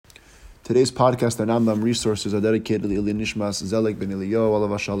Today's podcast and Rambam resources are dedicated to Ili Nishmas Zelik ben Eliyahu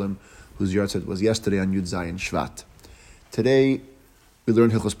Alav Shalom, whose yahrzeit was yesterday on Yud Zayin Shvat. Today we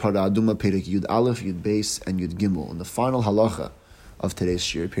learn Hilchos Parah Aduma, Perek Yud Aleph, Yud Beis, and Yud Gimel. In the final halacha of today's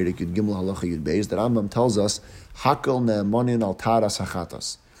shir, Perek Yud Gimel Halacha Yud Beis, the Rambam tells us Hakol Ne'emonin al Taras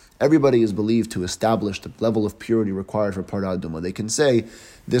Hachatas. Everybody is believed to establish the level of purity required for Parah Aduma. They can say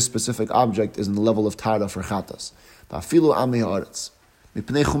this specific object is in the level of Tara for Chatas. Ba'afilu Amei Haaretz.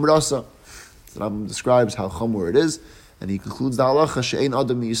 Mipnei Chumrasa. The Rambam describes how chumur it is, and he concludes the halacha she'ein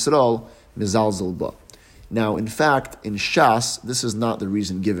adam Yisrael mizalzel ba. Now, in fact, in Shas, this is not the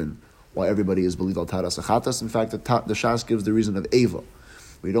reason given why everybody is believed al taras achatas. In fact, the Shas gives the reason of Eva.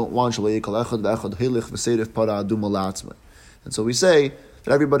 We don't want shalei kol echad ve'echad hilich v'seirif parah aduma la'atzmai. And so we say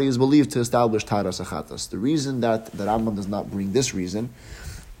that everybody is believed to establish taras achatas. The reason that the Rambam does not bring this reason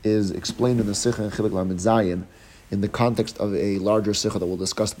is explained in the Sikha and Chilik Lamed Zayin, in the context of a larger sikha that we'll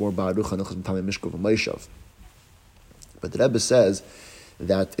discuss more about Rucha Nuchas M'tamei Mishkov and Meishav. But the Rebbe says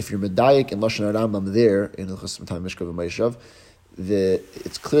that if you're medayik in Lashon Rambam there in Ruchas M'tamei Mishkov and Meishav,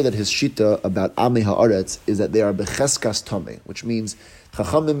 it's clear that his shita about Amei Haaretz is that they are becheskas tamei, which means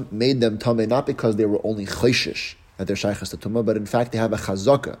Chachamim made them tamei not because they were only choishish at their shaychas to tumah, but in fact they have a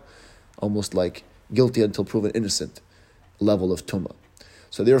chazaka, almost like guilty until proven innocent level of tumah.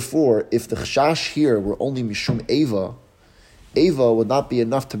 So therefore, if the chashash here were only mishum Eva would not be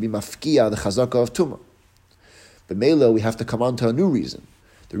enough to be mafkia, the chazaka of tumah. But Mela, we have to come on to a new reason,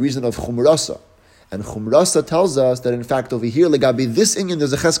 the reason of chumrasa. And chumrasa tells us that in fact over here, legabi this inyan,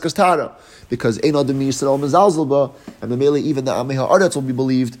 there's a cheskas tara, because ein adam Yisrael mezalzel ba, and Mela even the Amei Haaretz will be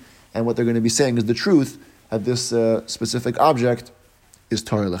believed, and what they're going to be saying is the truth, that this specific object is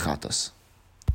Torah lechatas.